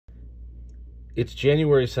It's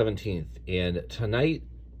January 17th, and tonight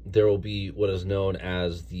there will be what is known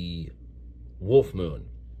as the wolf moon,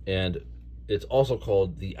 and it's also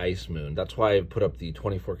called the ice moon. That's why I put up the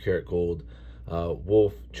 24 karat gold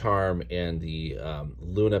wolf charm and the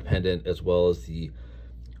Luna pendant, as well as the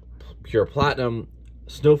pure platinum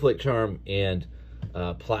snowflake charm and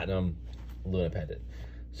platinum Luna pendant.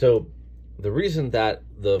 So the reason that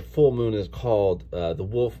the full moon is called the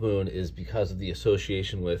wolf moon is because of the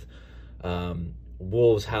association with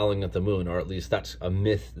wolves howling at the moon, or at least that's a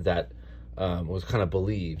myth that was kind of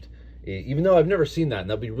believed. Even though I've never seen that, and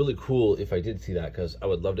that'd be really cool if I did see that, because I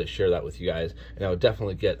would love to share that with you guys, and I would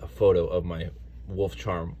definitely get a photo of my wolf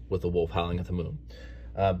charm with the wolf howling at the moon.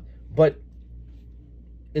 But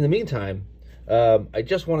in the meantime, I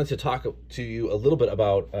just wanted to talk to you a little bit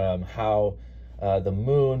about how the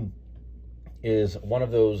moon is one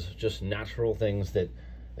of those just natural things that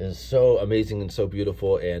is so amazing and so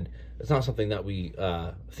beautiful, and it's not something that we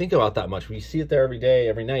think about that much. We see it there every day,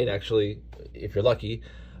 every night, actually, if you're lucky,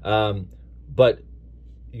 but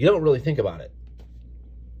you don't really think about it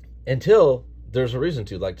until there's a reason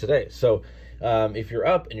to, like today. So if you're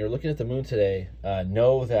up and you're looking at the moon today,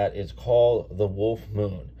 know that it's called the wolf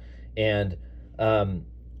moon. And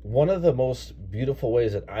one of the most beautiful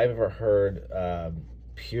ways that I've ever heard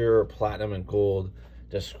pure platinum and gold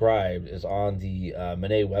described is on the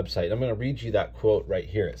Monet website. I'm going to read you that quote right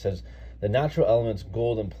here. It says, "The natural elements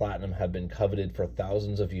gold and platinum have been coveted for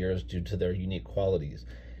thousands of years due to their unique qualities.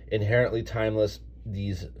 Inherently timeless,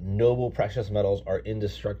 these noble precious metals are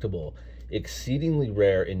indestructible, exceedingly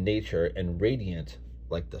rare in nature, and radiant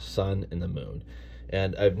like the sun and the moon."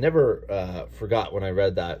 And I've never forgot when I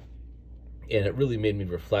read that, and it really made me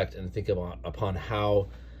reflect and think upon how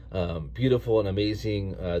beautiful and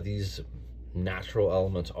amazing these natural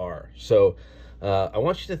elements are. So I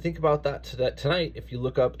want you to think about that tonight. If you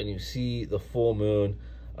look up and you see the full moon,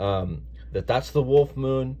 that's the wolf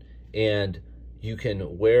moon, and you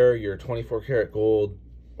can wear your 24 karat gold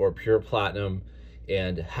or pure platinum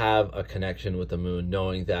and have a connection with the moon,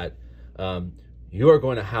 knowing that you are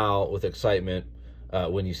going to howl with excitement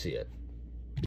when you see it.